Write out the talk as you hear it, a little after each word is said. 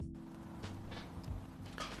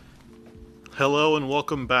Hello and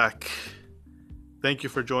welcome back. Thank you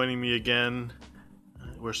for joining me again.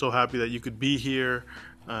 We're so happy that you could be here,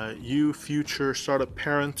 you future startup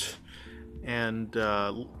parent, and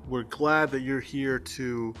we're glad that you're here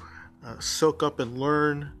to soak up and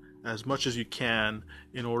learn as much as you can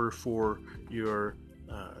in order for your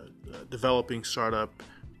developing startup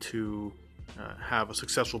to have a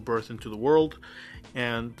successful birth into the world.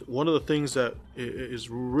 And one of the things that is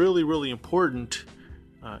really, really important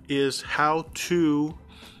is how to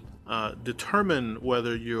determine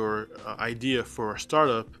whether your idea for a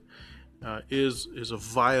startup is a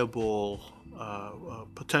viable,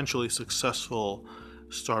 potentially successful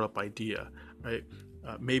startup idea, right?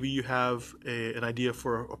 Maybe you have an idea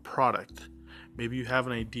for a product. Maybe you have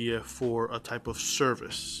an idea for a type of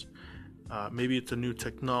service. Maybe it's a new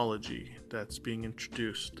technology that's being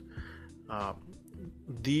introduced. Uh,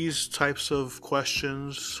 these types of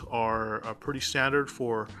questions are pretty standard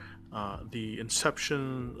for the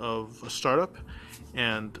inception of a startup,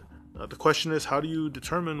 and the question is, how do you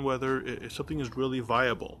determine whether something is really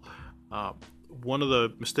viable? Uh, One of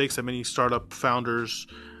the mistakes that many startup founders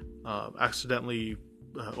accidentally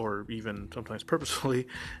or even sometimes purposefully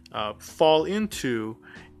fall into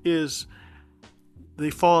is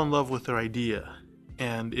they fall in love with their idea,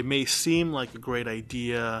 and it may seem like a great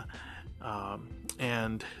idea,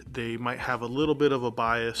 and they might have a little bit of a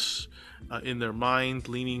bias in their mind,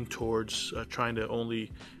 leaning towards trying to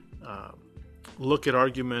only uh, look at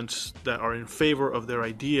arguments that are in favor of their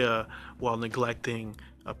idea while neglecting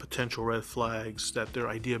potential red flags that their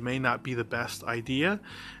idea may not be the best idea.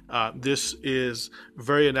 This is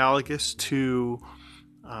very analogous to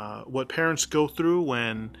what parents go through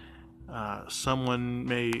when someone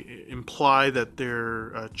may imply that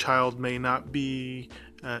their child may not be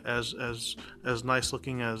as nice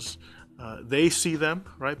looking as they see them,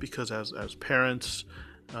 right? Because as parents,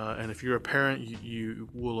 and if you're a parent, you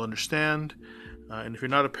will understand. And if you're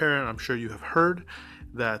not a parent, I'm sure you have heard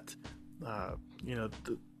that uh, you know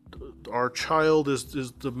our child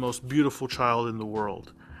is the most beautiful child in the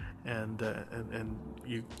world, and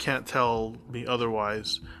you can't tell me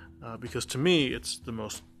otherwise, because to me it's the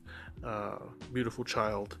most uh, beautiful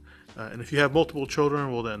child. And if you have multiple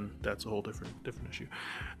children, well, then that's a whole different issue.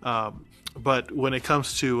 But when it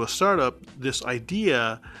comes to a startup, this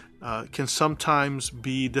idea can sometimes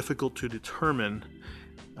be difficult to determine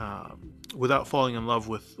without falling in love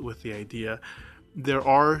with the idea. There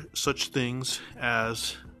are such things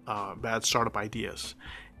as bad startup ideas,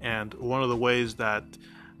 and one of the ways that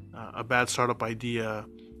a bad startup idea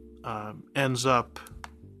ends up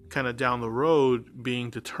kind of down the road being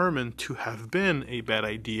determined to have been a bad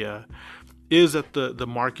idea is that the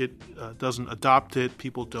market doesn't adopt it,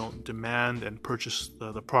 people don't demand and purchase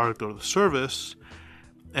the product or the service,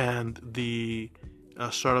 and the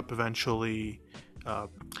startup eventually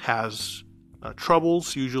has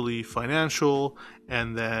troubles, usually financial,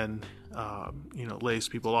 and then lays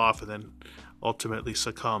people off, and then ultimately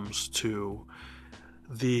succumbs to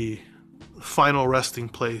the final resting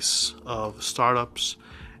place of startups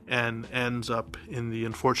and ends up in the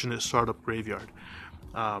unfortunate startup graveyard.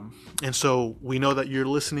 And so we know that you're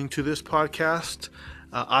listening to this podcast.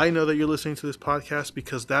 I know that you're listening to this podcast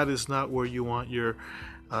because that is not where you want your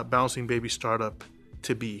bouncing baby startup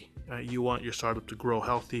to be. You want your startup to grow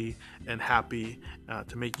healthy and happy,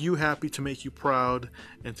 to make you proud,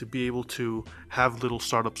 and to be able to have little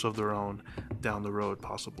startups of their own down the road,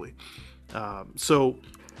 possibly. So,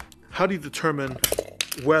 how do you determine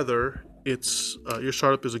whether it's your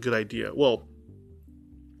startup is a good idea? Well,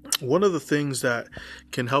 one of the things that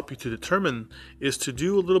can help you to determine is to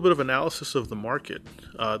do a little bit of analysis of the market.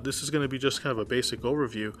 This is going to be just kind of a basic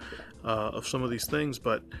overview of some of these things,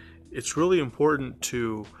 but it's really important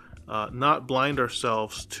to not blind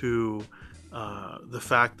ourselves to the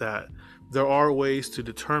fact that there are ways to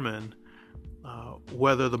determine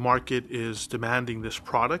whether the market is demanding this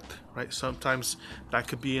product, right? Sometimes that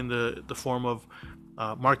could be in the form of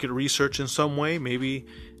market research in some way. Maybe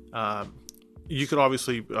you could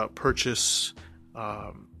obviously purchase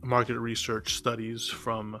market research studies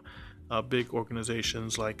from big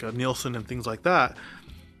organizations like Nielsen and things like that.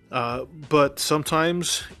 But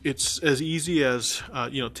sometimes it's as easy as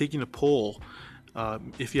taking a poll.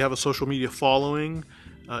 If you have a social media following,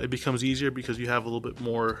 it becomes easier because you have a little bit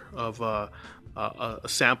more of a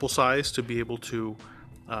sample size to be able to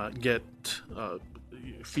get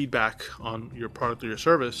feedback on your product or your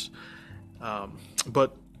service.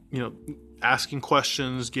 But asking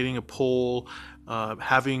questions, getting a poll,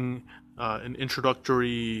 having an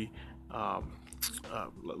introductory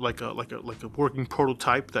like a working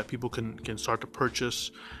prototype that people can start to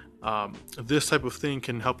purchase This type of thing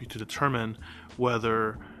can help you to determine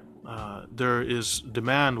whether there is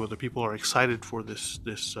demand, whether people are excited for this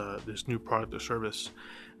new product or service.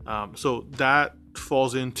 So that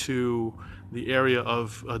falls into the area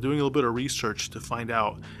of doing a little bit of research to find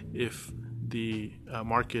out if the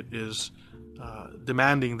market is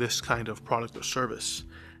demanding this kind of product or service.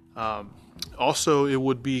 Also, it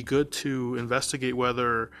would be good to investigate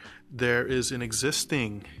whether there is an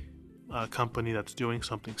existing company that's doing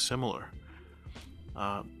something similar.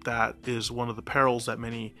 That is one of the perils that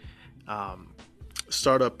many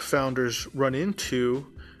startup founders run into,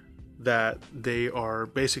 that they are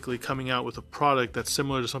basically coming out with a product that's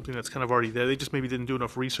similar to something that's kind of already there. They just maybe didn't do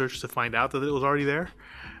enough research to find out that it was already there.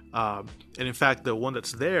 And in fact, the one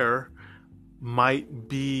that's there might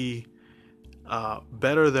be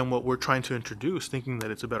better than what we're trying to introduce, thinking that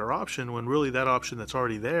it's a better option, when really that option that's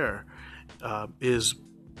already there is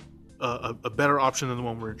a better option than the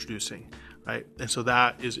one we're introducing, right? And so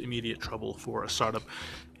that is immediate trouble for a startup.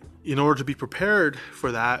 In order to be prepared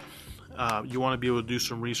for that, you want to be able to do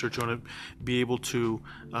some research. You want to be able to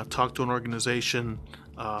talk to an organization,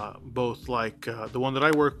 both like the one that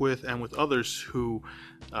I work with and with others who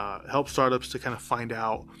help startups to kind of find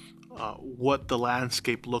out what the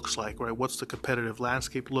landscape looks like, right? What's the competitive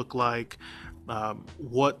landscape look like?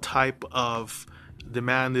 What type of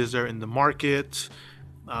demand is there in the market?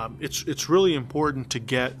 It's really important to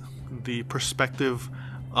get the perspective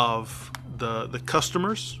of the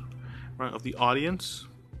customers, right, of the audience,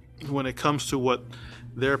 when it comes to what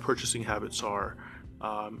their purchasing habits are.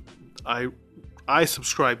 I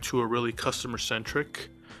subscribe to a really customer-centric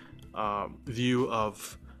view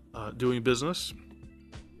of doing business,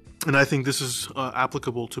 and I think this is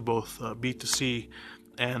applicable to both B2C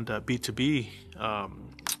and B2B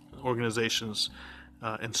organizations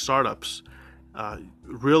and startups.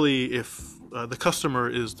 Really, if the customer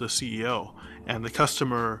is the CEO, and the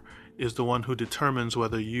customer is the one who determines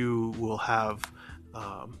whether you will have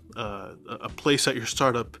a place at your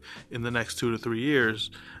startup in the next 2 to 3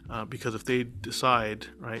 years, because if they decide,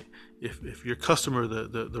 right, if your customer,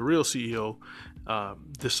 the real CEO,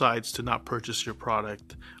 decides to not purchase your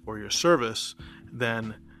product or your service,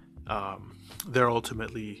 then they're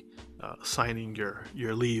ultimately signing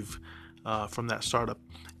your leave from that startup.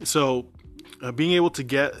 So being able to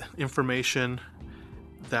get information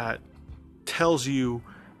that tells you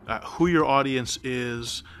who your audience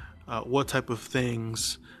is, what type of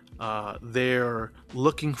things they're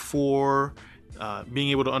looking for, being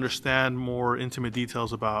able to understand more intimate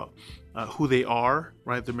details about who they are,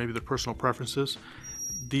 right? Maybe their personal preferences.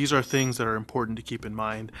 These are things that are important to keep in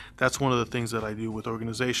mind. That's one of the things that I do with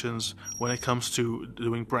organizations when it comes to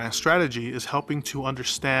doing brand strategy, is helping to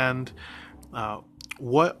understand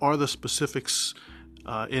what are the specifics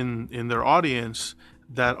in their audience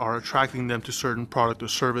that are attracting them to certain product or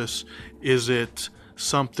service. Is it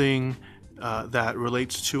something that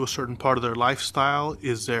relates to a certain part of their lifestyle?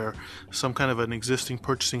 Is there some kind of an existing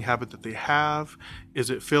purchasing habit that they have? Is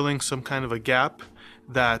it filling some kind of a gap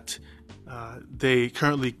that they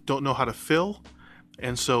currently don't know how to fill?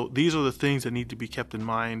 And so these are the things that need to be kept in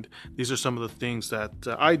mind. These are some of the things that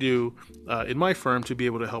I do in my firm to be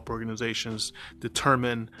able to help organizations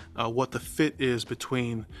determine what the fit is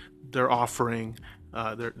between their offering,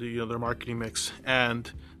 their marketing mix,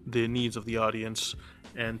 and the needs of the audience,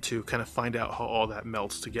 and to kind of find out how all that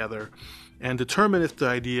melts together and determine if the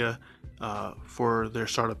idea for their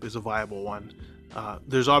startup is a viable one.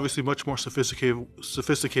 There's obviously much more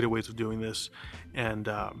sophisticated ways of doing this, and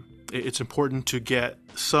it's important to get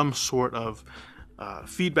some sort of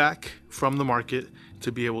feedback from the market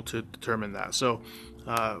to be able to determine that. So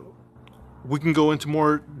we can go into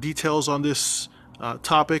more details on this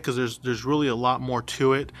topic, because there's really a lot more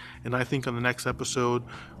to it, and I think on the next episode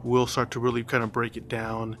we'll start to really kind of break it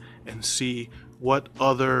down and see what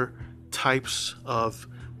other types of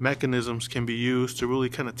mechanisms can be used to really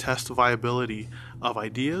kind of test the viability of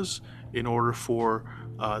ideas in order for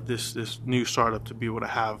this new startup to be able to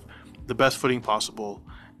have the best footing possible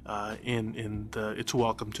in its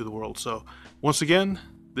welcome to the world. So once again,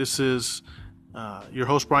 this is your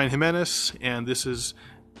host, Brian Jimenez, and this is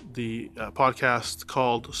the podcast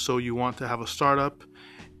called So You Want to Have a Startup.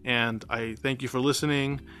 And I thank you for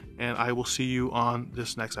listening, and I will see you on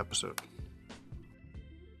this next episode.